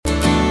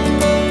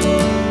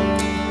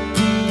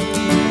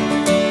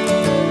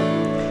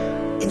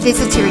This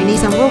is Terry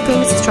Nissan, world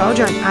famous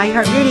astrologer on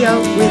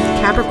iHeartRadio with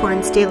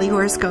Capricorn's daily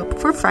horoscope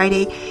for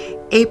Friday,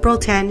 April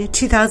 10,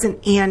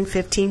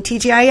 2015.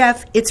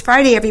 TGIF, it's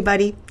Friday,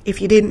 everybody, if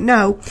you didn't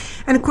know.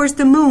 And of course,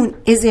 the moon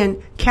is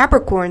in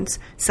Capricorn's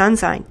sun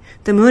sign.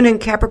 The moon in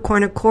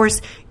Capricorn, of course,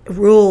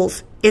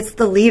 rules. It's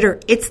the leader.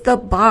 It's the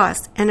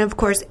boss. And of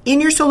course,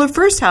 in your solar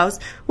first house,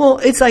 well,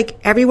 it's like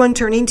everyone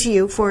turning to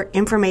you for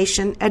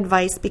information,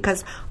 advice,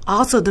 because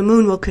also the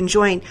moon will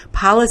conjoin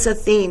Pallas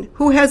Athene,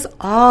 who has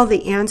all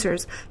the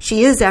answers.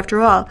 She is, after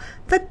all,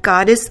 the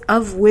goddess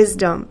of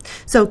wisdom.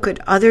 So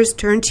could others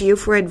turn to you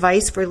for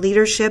advice, for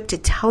leadership, to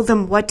tell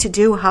them what to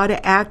do, how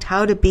to act,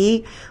 how to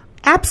be?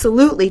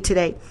 Absolutely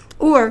today.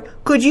 Or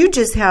could you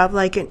just have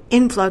like an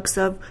influx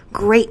of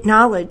great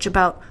knowledge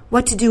about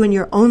what to do in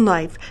your own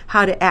life,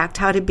 how to act,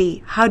 how to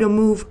be, how to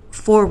move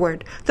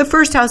forward? The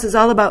first house is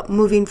all about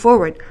moving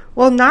forward.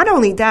 Well, not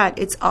only that,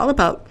 it's all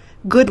about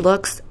good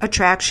looks,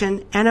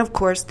 attraction, and of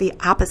course the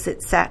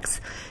opposite sex.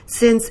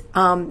 Since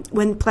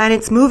when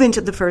planets move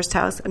into the first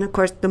house, and of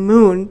course the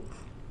moon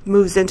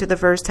moves into the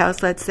first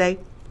house, let's say,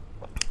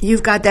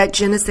 you've got that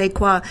je ne sais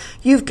quoi.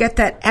 You've got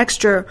that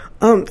extra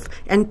oomph,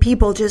 and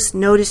people just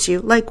notice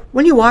you. Like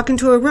when you walk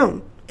into a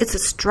room, it's a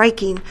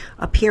striking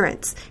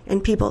appearance,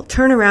 and people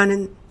turn around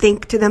and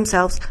think to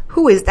themselves,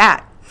 who is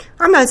that?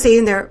 I'm not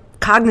saying they're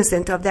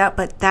cognizant of that,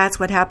 but that's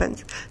what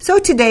happens. So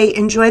today,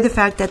 enjoy the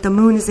fact that the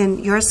moon is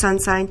in your sun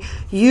sign.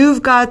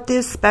 You've got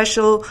this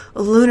special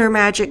lunar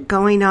magic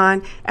going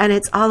on, and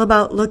it's all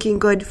about looking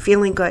good,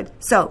 feeling good.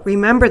 So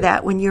remember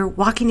that when you're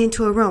walking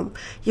into a room,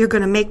 you're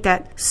going to make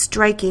that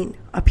striking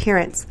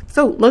appearance.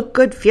 So look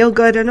good, feel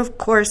good, and of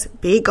course,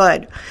 be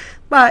good.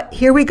 But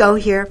here we go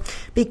here,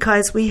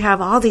 because we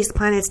have all these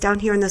planets down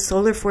here in the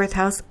solar fourth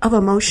house of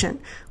emotion.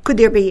 Could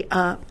there be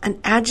an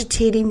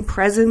agitating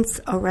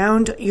presence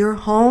around your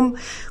home?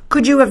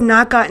 Could you have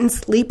not gotten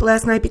sleep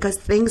last night because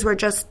things were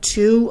just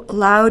too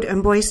loud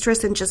and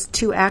boisterous and just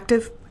too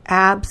active?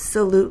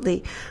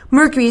 Absolutely.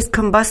 Mercury's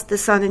combust the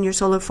sun in your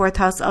solar fourth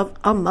house of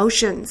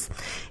emotions.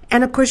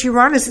 And of course,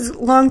 Uranus is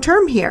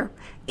long-term here,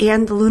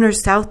 and the lunar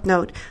south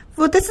node.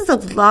 Well, this is a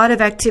lot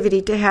of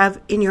activity to have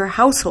in your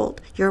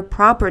household, your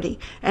property,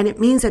 and it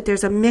means that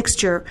there's a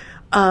mixture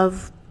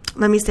of,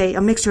 a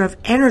mixture of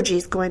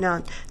energies going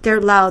on.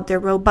 They're loud, they're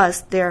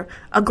robust, they're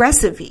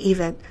aggressive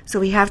even, so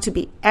we have to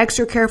be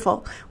extra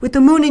careful. With the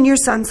moon in your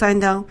sun sign,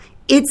 though,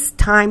 it's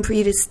time for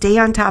you to stay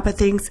on top of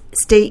things,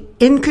 stay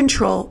in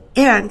control,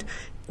 and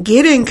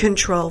get in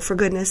control, for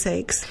goodness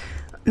sakes.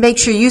 Make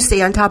sure you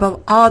stay on top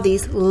of all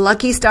these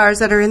lucky stars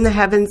that are in the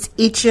heavens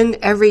each and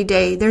every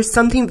day. There's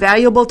something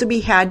valuable to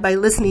be had by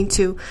listening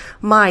to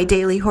my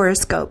daily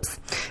horoscopes.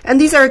 And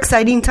these are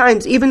exciting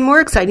times, even more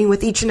exciting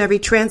with each and every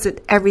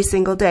transit every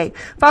single day.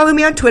 Follow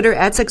me on Twitter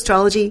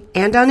 @Sextrology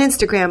and on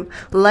Instagram.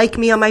 Like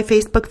me on my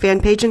Facebook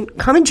fan page and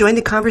come and join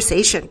the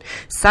conversation.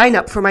 Sign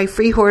up for my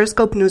free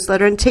horoscope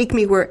newsletter and take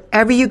me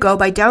wherever you go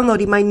by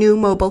downloading my new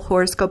mobile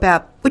horoscope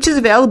app, which is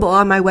available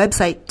on my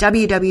website,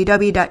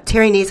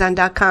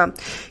 www.terrynazon.com.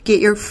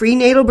 Get your free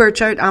natal birth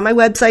chart on my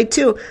website,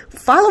 too.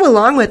 Follow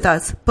along with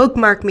us.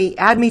 Bookmark me.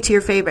 Add me to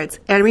your favorites.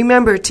 And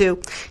remember to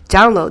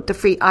download the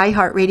free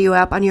iHeartRadio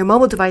app on your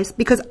mobile device,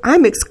 because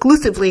I'm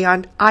exclusively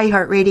on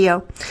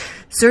iHeartRadio.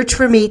 Search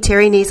for me,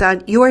 Terry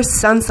Nazon, your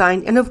sun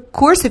sign. And of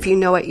course, if you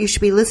know it, you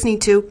should be listening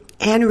to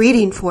and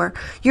reading for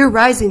your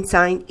rising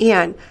sign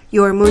and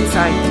your moon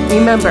sign.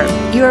 Remember,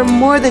 you are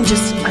more than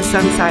just a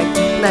sun sign.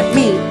 Let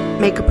me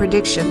make a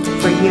prediction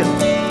for you.